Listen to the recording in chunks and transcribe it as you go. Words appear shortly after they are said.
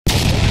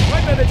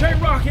And the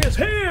J-Rocc is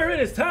here. It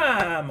is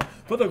time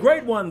for the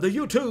great one, the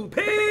YouTube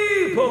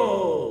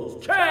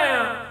People's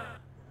Champ,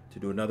 to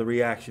do another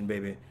reaction,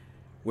 baby.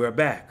 We're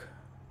back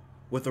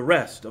with the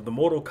rest of the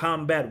Mortal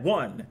Kombat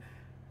 1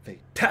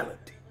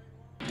 Fatality.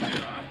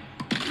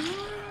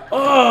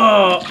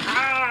 Oh!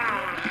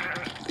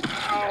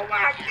 Oh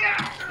my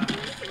God!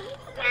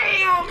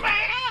 Damn,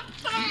 man!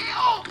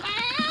 Damn,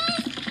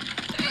 man!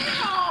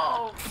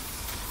 Damn!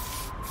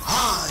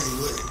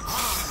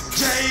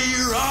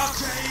 J-Rocc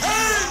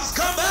has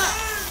come back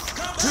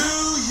to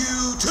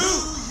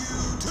YouTube.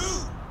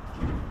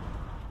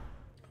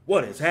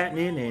 What is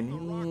happening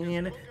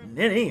and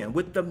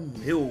with the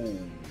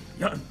millions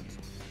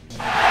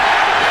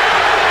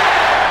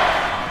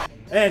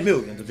and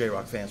millions of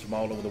J-Rocc fans from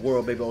all over the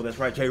world, baby? Oh, that's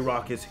right,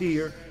 J-Rocc is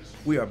here.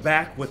 We are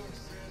back with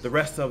the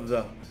rest of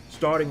the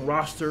starting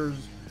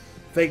roster's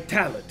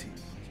Fatalities.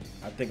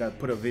 I think I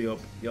put a video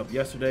up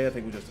yesterday. I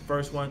think it was just the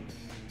first one.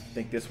 I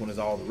think this one is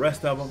all the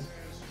rest of them.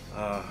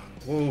 I'm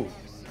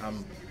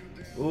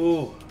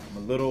a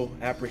little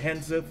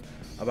apprehensive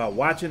about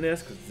watching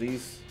this because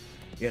these,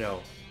 you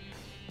know,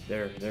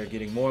 they're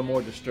getting more and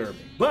more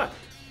disturbing. But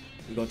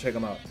we're gonna check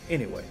them out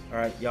anyway. All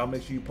right, y'all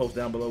make sure you post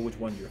down below which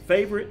one's your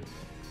favorite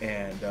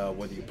and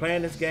whether you're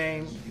playing this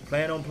game, you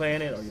plan on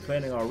playing it, or you're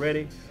planning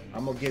already.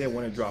 I'm gonna get it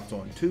when it drops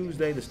on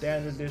Tuesday, the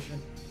standard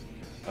edition.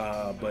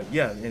 But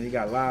yeah, and you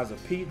got Lies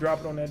of P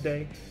dropping on that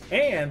day,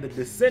 and the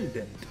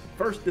Descendant,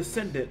 first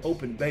Descendant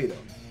open beta,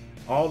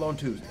 all on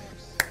Tuesday.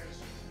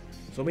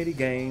 So many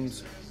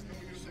games.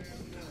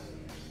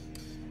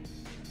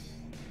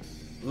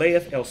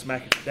 Layeth L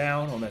smack it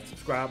down on that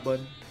subscribe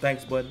button,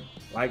 thanks button,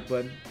 like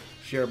button,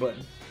 share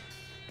button.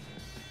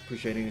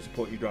 Appreciate any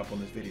support you drop on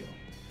this video.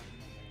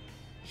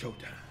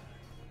 Showtime.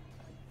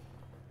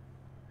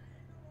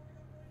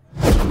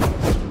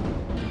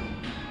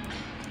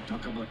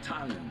 Talk about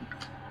talent.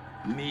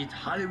 Meet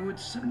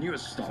Hollywood's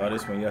newest star. Saw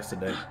this one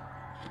yesterday.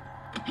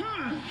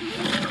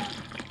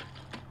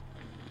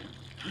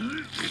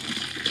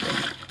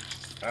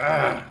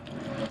 Ah.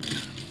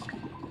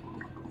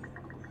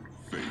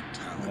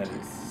 That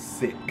is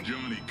sick.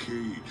 Johnny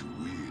Cage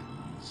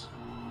wins.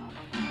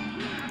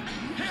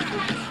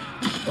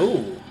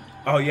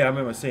 Oh yeah, I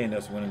remember seeing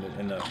this one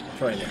in the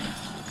trailer.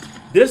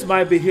 This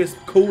might be his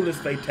coolest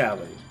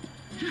fatality.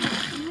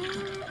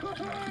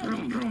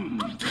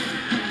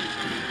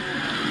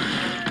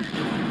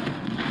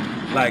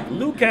 Like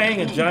Liu Kang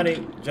and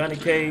Johnny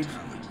Cage,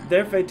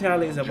 their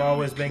fatalities have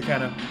always been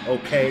kind of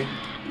okay.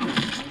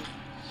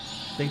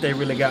 I think they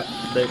really got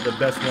the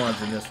best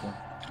ones in this one.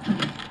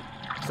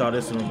 Saw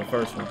this one in the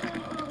first one.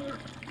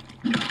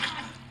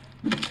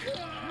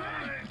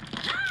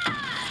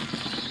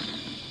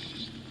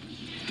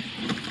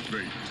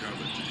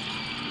 Fatality.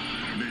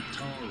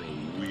 Netaro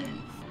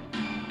wins.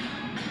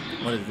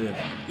 What is this?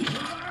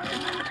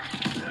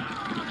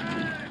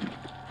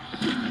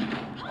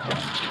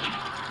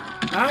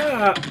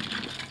 Ah!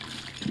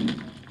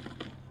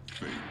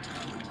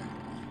 Fatality.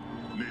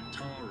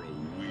 Netaro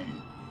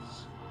wins.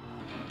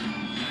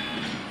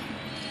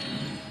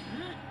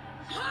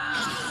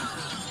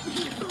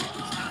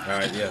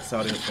 Alright, yeah,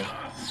 saw this one.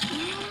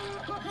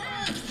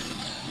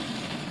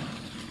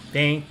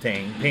 Ding,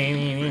 ding,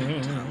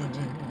 ding.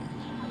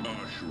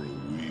 Ashura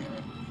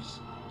wins.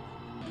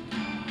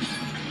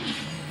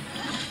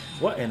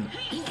 What in?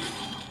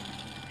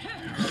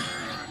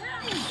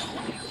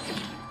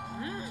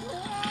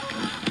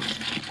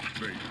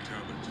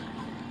 Fatality.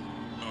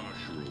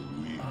 Ashura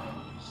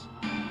wins.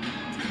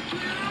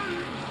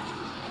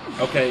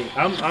 Okay,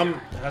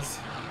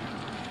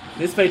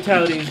 this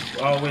fatality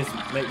always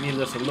make me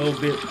just a little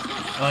bit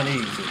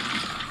uneasy.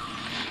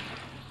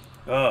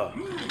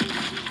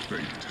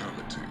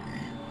 Fatality.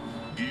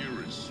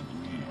 Geras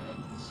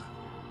wins.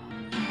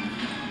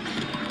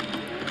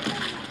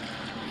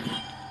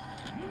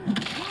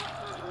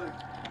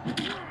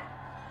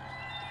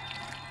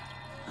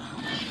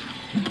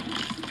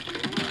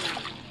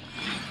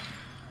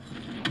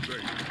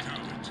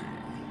 Fatality.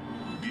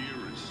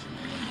 Geras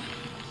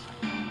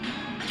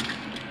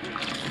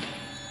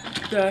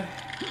Okay.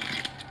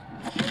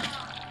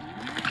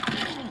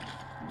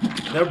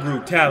 Their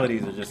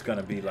brutalities are just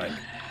gonna be like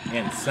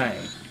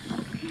insane.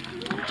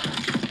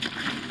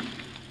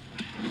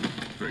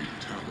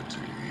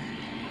 Fatality.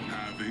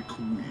 Havoc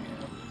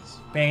wins.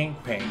 Bang,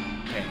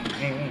 bang, bang,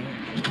 bang.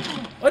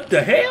 What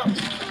the hell?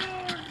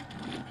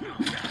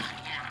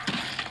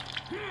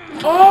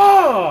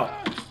 Oh!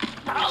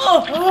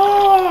 Oh!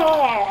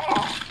 Oh!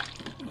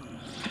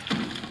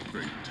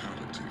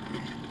 Fatality.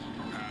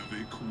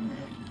 Havoc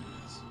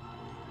wins.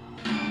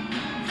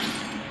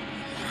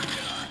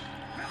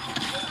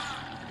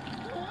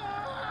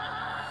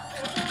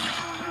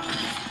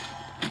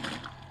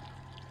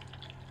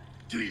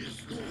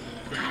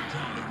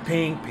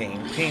 Ping, ping,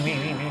 ping, ping,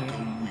 ping, ping.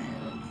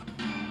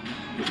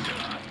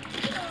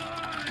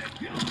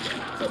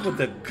 What's up with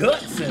the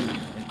guts and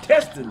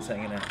intestines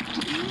hanging out?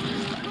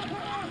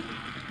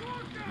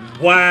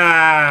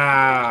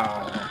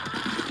 Wow.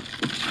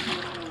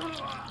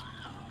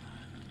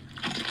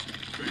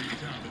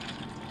 Fatality.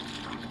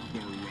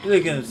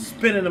 Looking,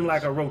 spinning him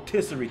like a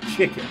rotisserie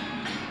chicken.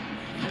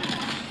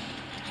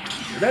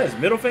 Is that his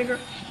middle finger?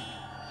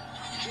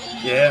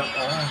 Yeah.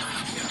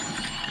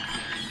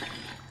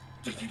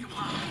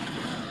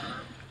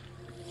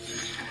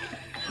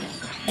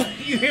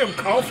 You hear him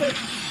coughing?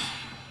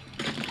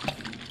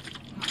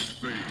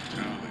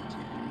 Fatality.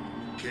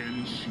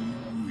 Can she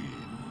win?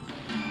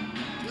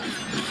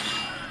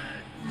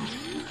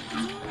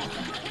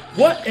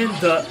 What in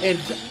the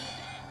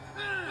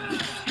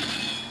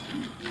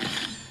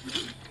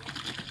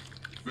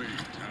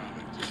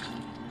Fatality.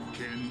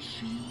 Can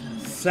she win?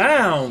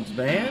 sounds,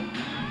 man?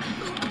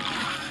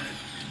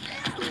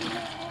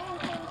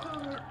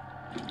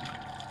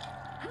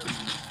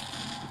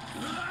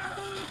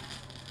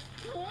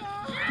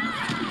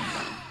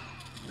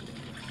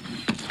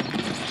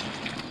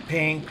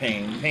 Ping,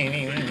 ping, ping,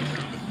 ping.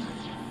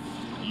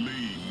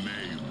 Lee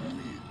May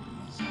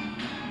wins.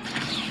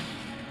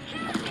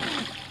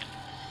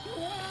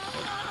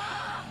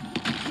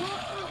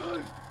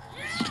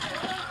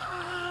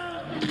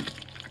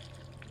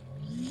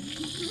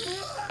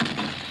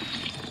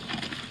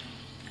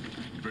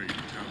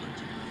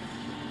 Fatality.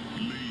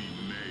 Lee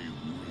May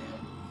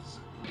wins.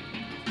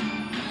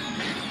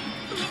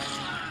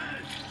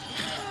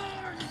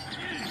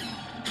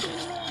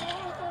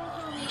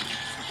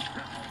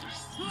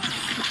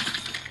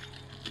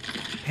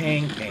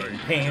 Ping, ping,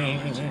 ping.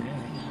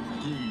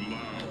 Kung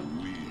Lao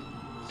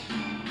wins.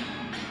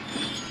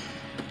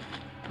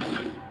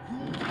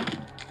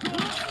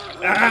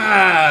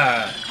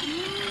 Ah!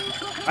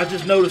 I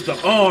just noticed the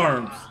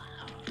arms.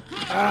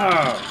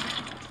 Ah!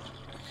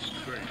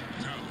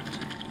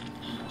 Fatality.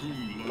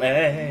 Kung Lao.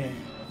 Hey.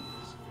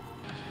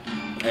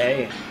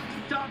 Hey.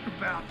 Talk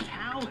about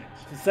talent.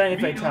 It's the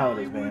same Meet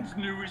fatalities, man. Hollywood's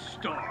newest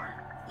star.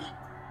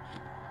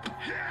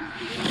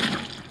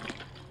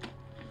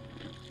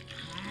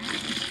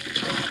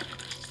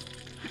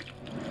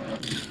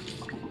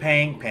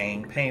 Ping,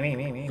 ping, ping, ping,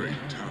 ping, ping.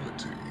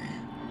 Fatality.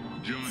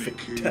 Johnny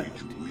Cage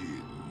Fatality.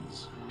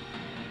 wins.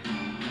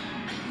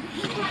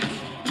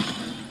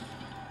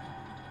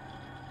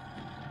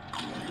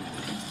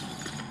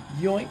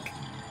 Yoink.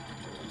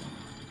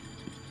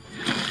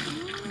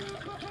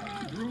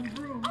 Vroom,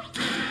 vroom.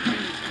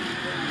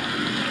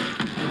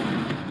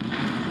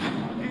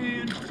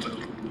 And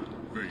boom.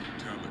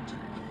 Fatality.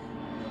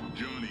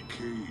 Johnny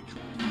Cage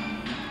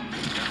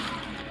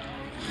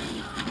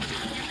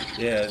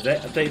Yeah,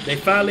 they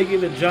finally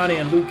giving Johnny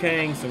and Liu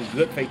Kang some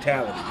good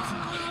fatalities.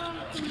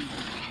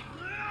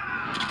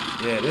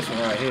 Yeah, this one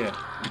right here.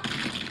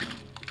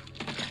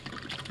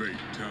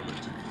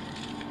 Fatality.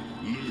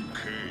 Liu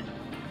Kang.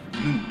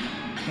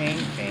 Ping,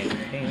 ping,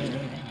 ping.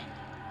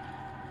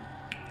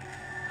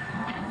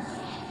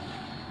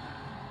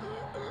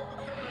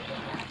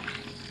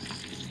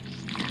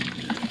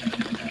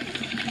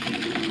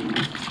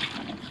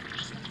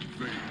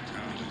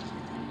 Fatality.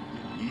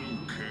 Liu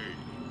Kang.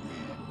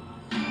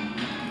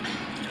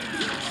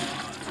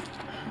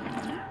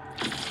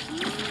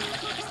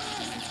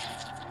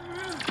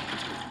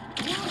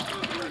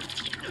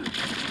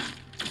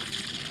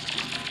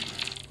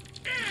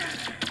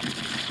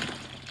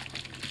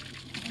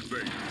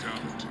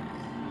 Fatality.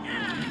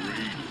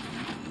 Raiden.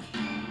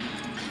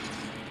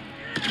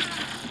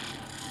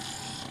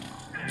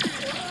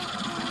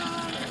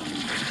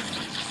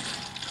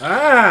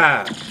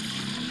 Ah!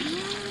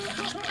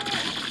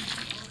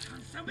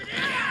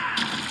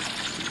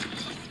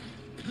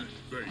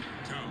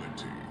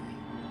 Fatality.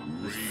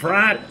 Raiden.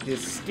 Fried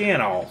his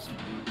skin off.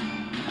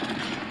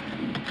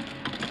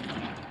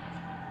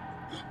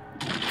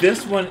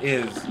 This one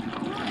is,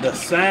 the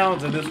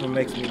sounds of this one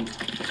makes me.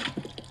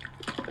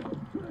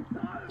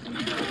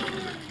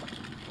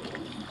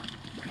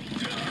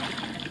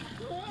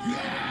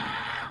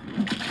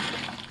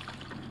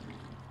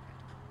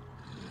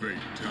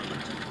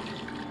 Fatality.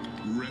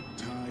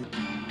 Reptile.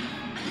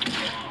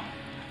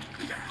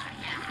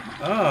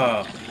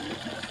 Oh.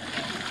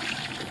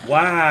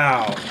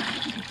 Wow.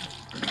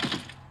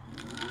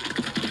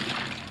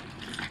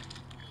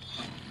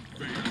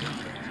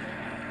 Fatality.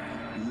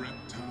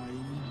 Reptile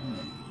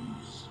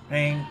wins.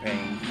 Ping,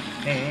 ping,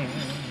 ping.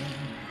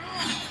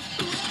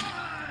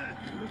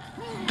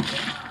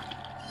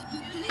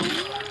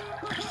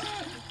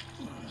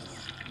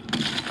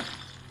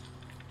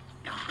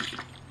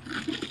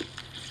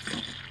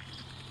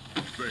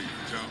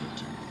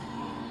 Fatality.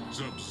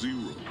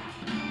 Sub-Zero.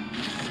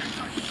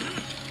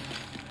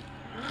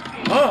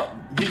 Oh,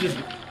 you just.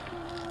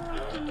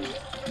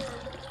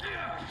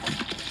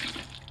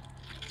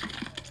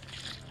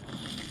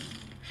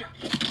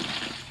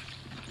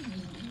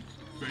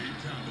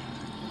 Fatality.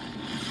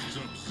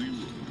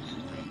 Sub-Zero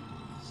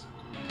wins.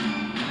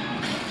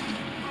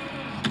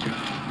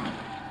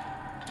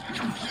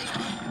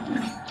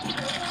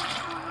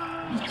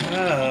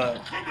 Oh.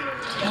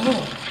 Fatality.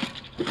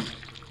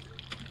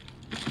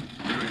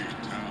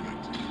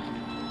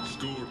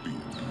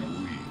 Scorpion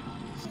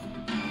wins.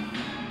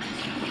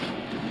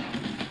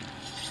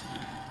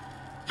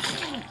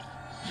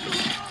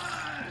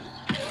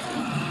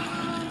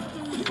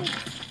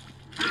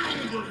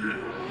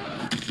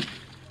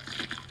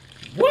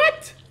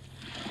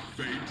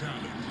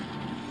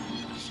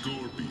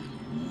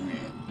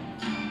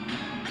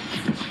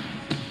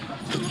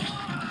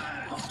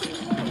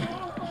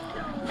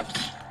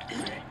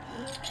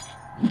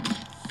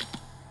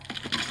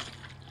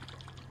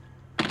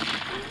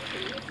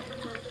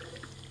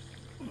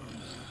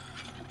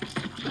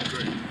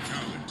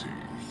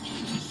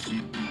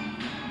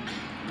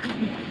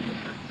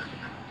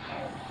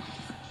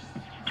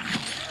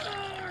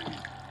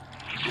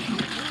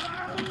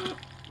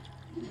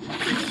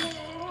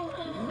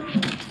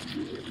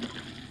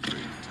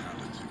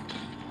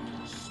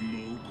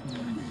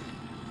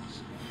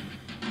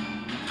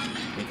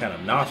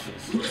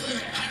 nauseous.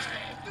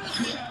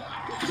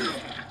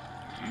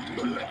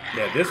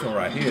 Yeah, this one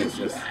right here is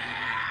just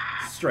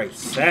straight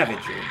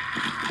savagery.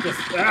 Just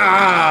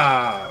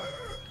ah!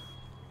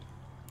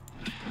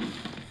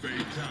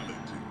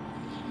 Fatality.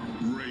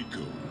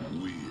 Reiko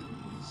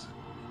wins.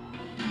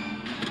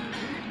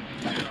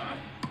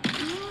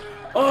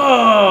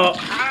 Oh!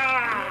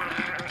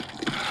 Ah!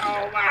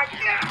 Oh my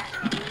God!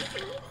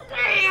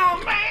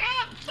 Damn,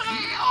 man!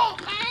 Damn,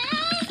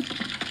 man!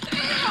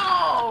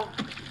 Damn!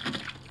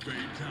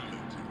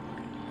 Fatality.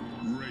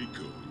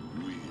 Reiko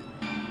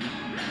wins.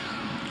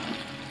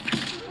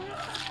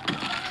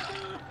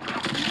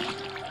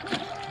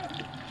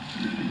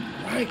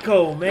 Reiko,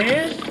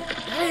 man!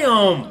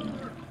 Damn!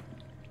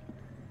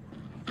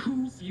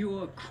 Who's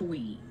your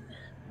queen?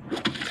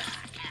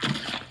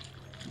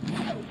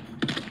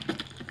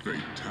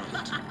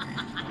 Fatality.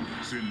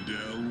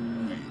 Sindel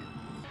wins.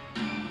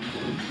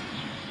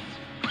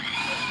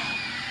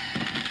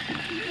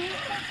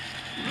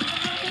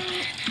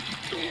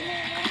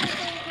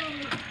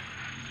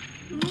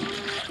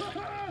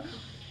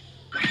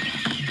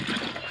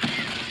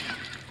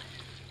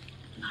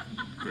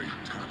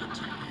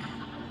 Fatality.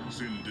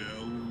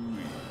 Sindel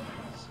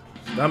wins.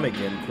 Stomach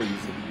getting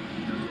queasy.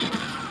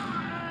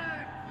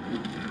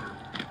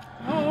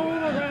 All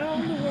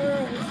around the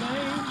world, the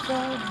same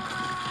song.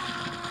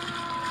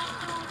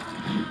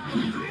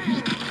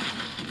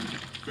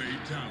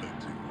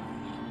 Fatality.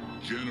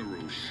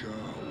 General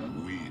Shao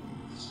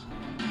wins.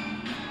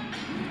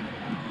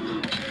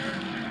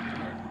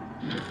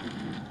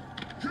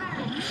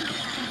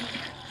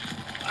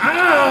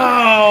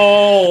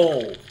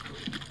 Ow!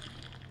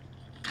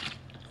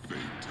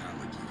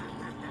 Fatality.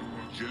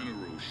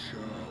 General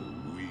Shao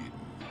wins.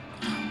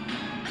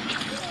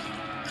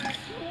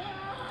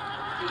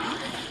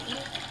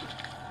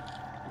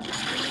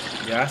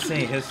 Yeah, I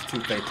seen his 2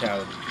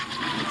 fatalities.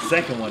 The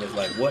second one is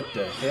like, what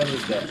the hell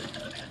is that?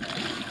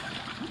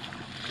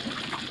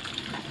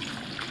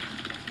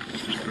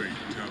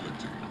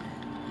 Fatality.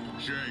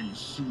 Shang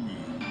Tsung.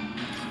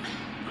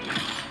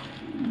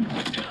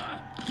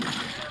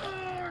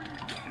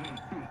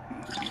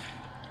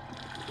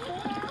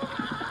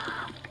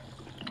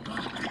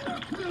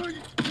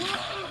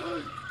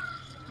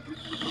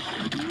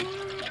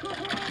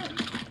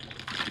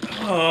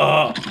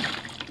 Oh,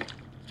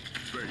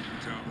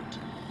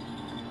 Fatality.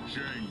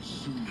 Shang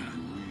Tsung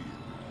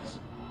wins.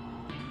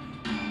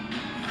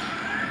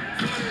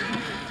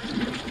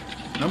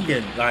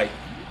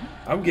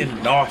 I'm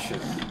getting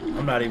nauseous.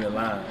 I'm not even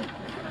lying.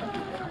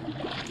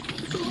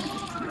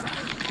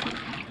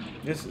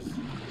 This is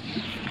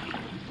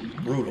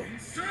brutal.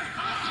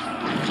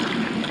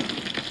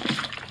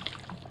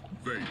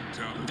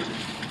 Fatality.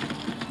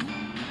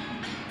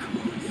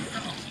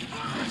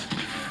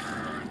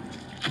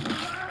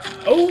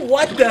 Oh,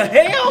 what the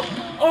hell?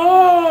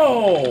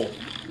 Oh!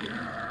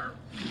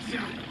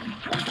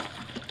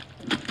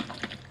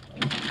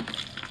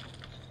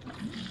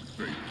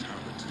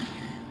 Fatality.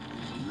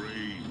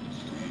 Rain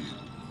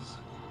wins.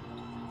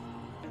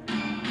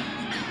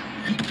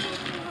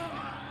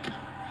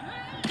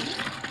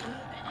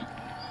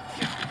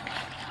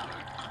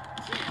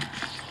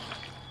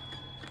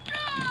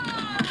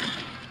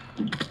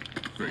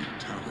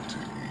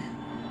 Fatality.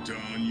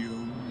 Tanya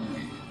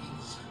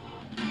wins.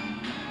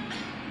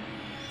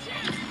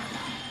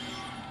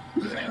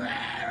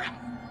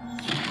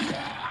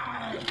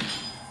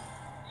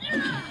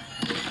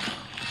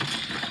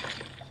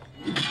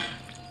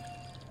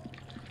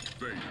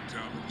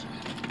 Fatality.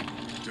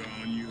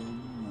 Tanya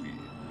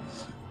wins.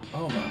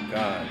 Oh my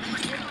God.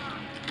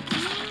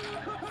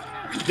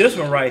 This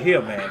one right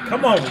here, man.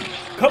 Come on.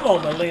 Come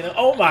on, Melina.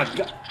 Oh my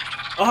God.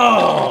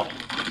 Oh!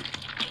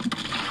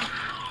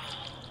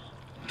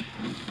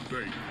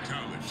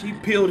 Fatality. She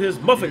peeled his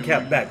muffin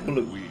cap back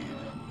blue.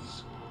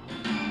 Wins.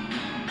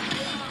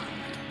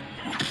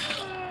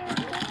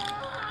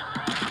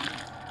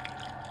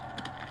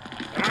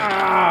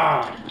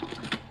 Ah!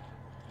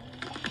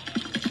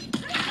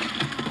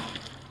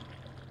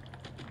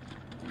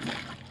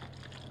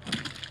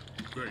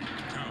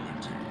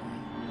 Fatality.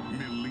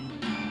 Millie.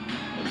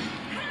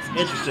 It's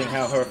interesting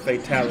how her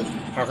fatality,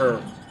 how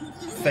her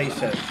face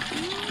has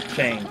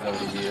changed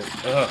over the years.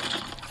 Ugh.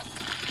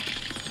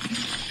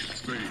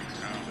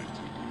 Fatality.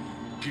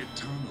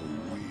 Kitana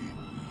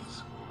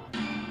wins.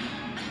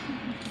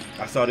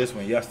 I saw this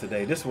one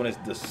yesterday. This one is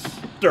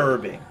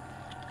disturbing.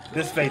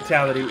 This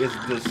fatality is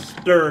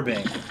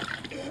disturbing.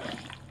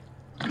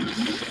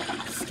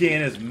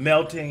 Skin is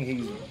melting.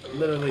 He's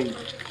literally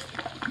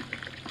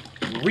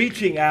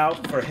reaching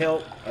out for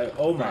help.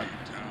 Oh my.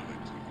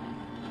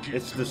 Fatality.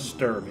 It's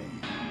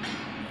disturbing.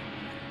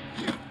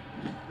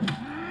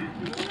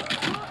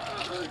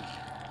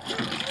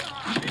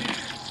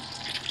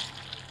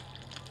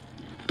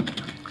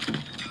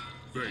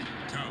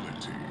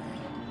 Fatality.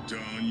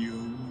 Tanya.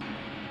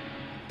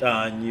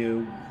 On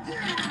you.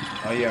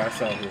 Oh yeah, I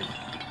saw him.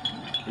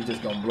 He's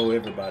just gonna blow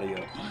everybody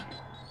up.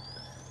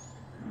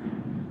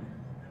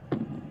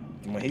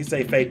 And when he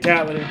say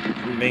fatality,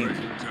 he means it.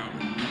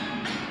 Fatality.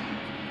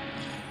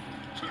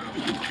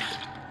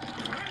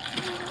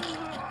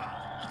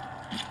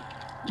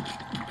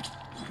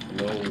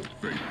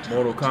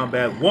 Mortal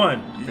Kombat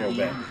 1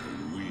 throwback.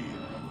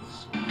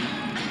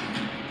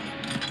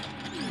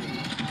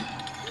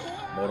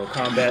 Mortal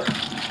Kombat,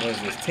 what is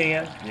this,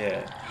 10?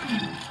 Yeah.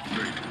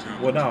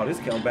 Well, no, this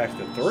comes back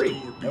to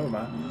 3. Never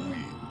mind.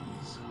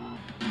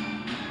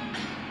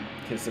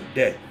 Kiss of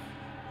death.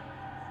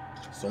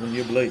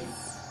 Sonya Blade.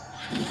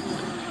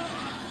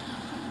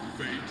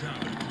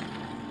 Fatality.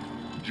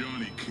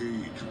 Johnny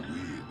Cage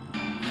wins.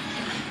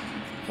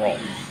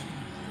 Frost.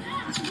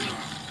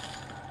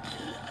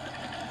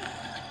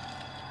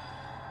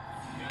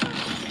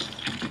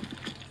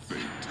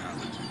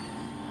 Fatality.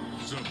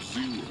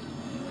 Sub-Zero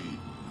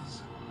wins.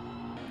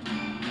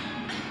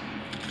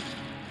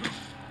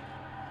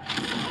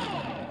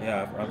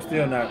 Yeah, I'm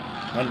still not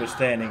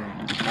understanding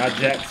how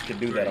Jax can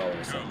do that all of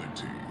a sudden.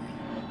 Fatality.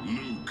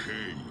 Liu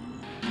Kang.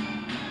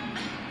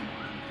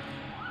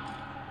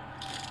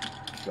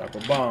 Drop a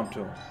bomb to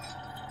him.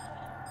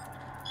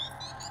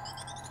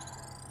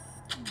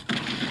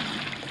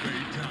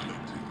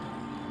 Fatality.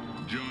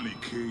 Johnny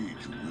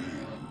Cage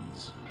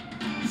wins.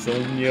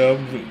 Sonya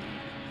Blade.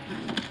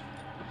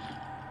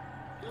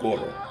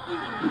 Goro.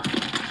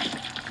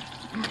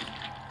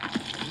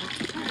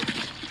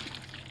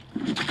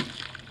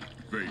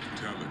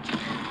 Fatality.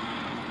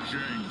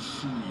 Shang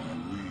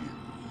Tsung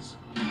wins.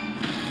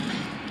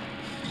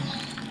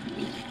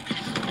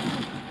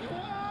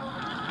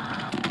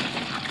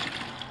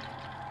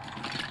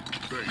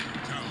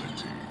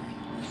 Fatality.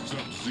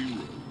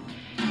 Sub-Zero.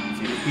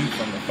 See the heat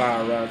from the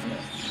fire rising up.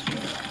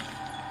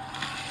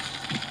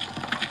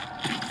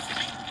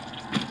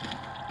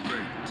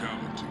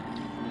 Fatality.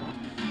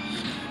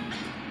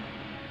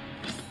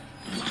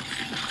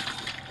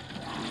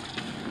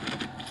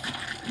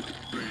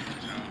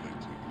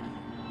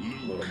 A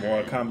little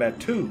Mortal Kombat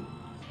 2.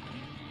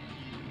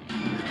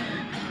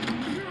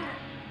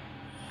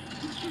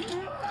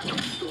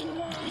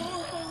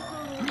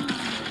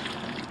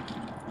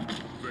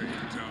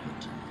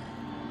 Fatality.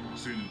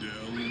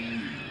 Sindel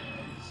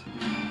wins.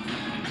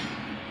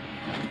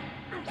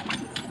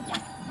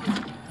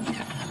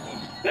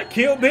 That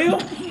Kill Bill?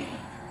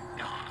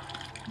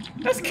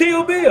 That's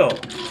Kill Bill.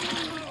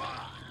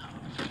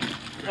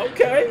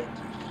 Okay.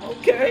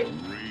 Okay.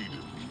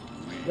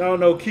 Y'all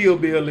know Kill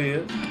Bill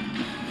is.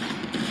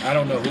 I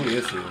don't know who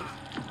this is.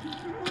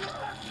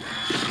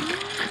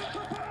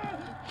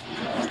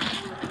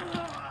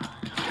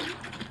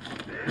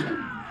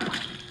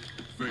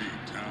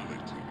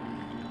 Fatality.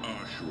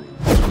 Ashro.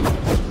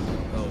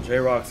 Oh,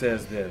 J-Rocc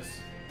says this.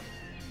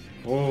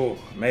 Oh,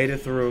 made it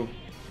through.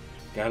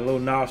 Got a little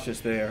nauseous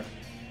there.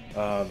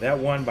 That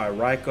one by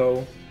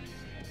Ryko.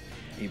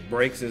 He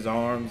breaks his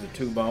arms, the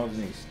 2 bones,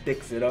 and he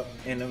sticks it up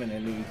in them, and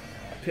then he.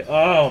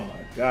 Oh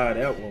my God,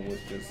 that one was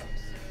just.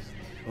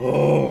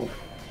 Oh.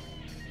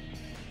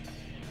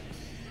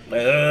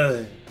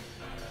 Then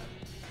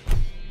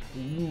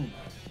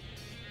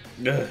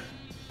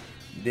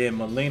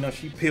Melina,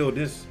 she peeled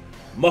this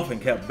muffin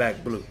cap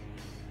back blue.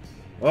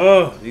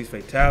 Oh, these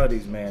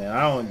fatalities, man.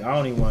 I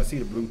don't even want to see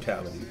the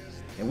brutality.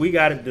 And we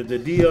got it, the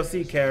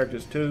DLC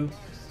characters too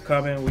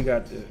coming. We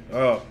got the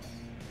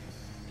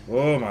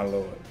oh my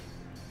Lord.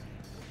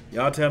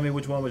 Y'all tell me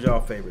which one was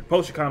y'all favorite.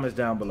 Post your comments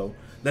down below.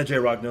 Let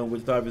J-Rocc know what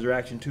you thought of his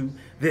reaction to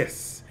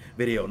this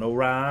video. No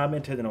rhyme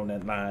intended on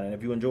that line. And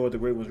if you enjoyed the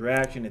Great One's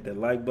reaction, hit that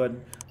like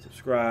button,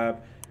 subscribe,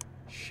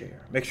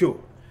 share. Make sure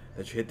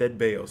that you hit that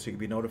bell so you can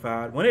be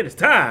notified when it is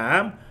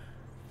time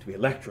to be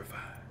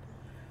electrified.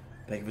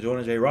 Thank you for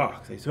joining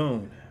J-Rocc. Stay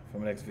tuned for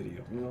my next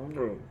video.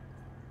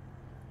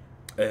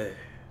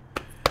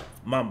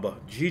 Mamba,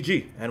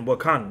 GG, and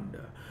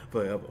Wakanda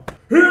forever.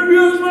 If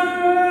you smell,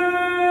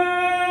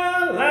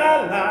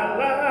 la la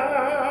la,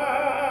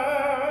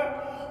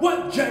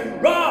 what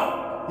J-Rocc